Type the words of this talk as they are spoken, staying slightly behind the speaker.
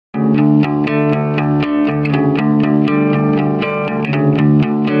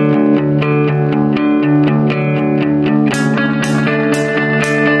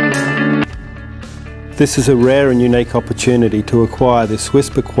This is a rare and unique opportunity to acquire this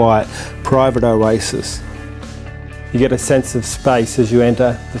whisper quiet private oasis. You get a sense of space as you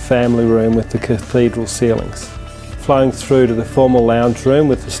enter the family room with the cathedral ceilings. Flowing through to the formal lounge room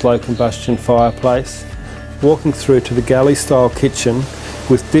with the slow combustion fireplace. Walking through to the galley-style kitchen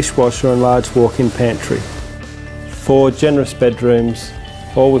with dishwasher and large walk-in pantry. 4 generous bedrooms,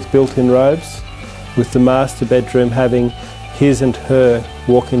 all with built-in robes, with the master bedroom having his and her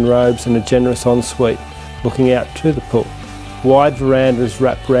walk-in robes and a generous ensuite looking out to the pool. Wide verandas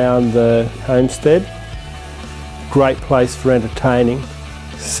wrap round the homestead. Great place for entertaining,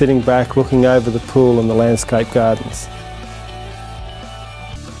 sitting back looking over the pool and the landscape gardens.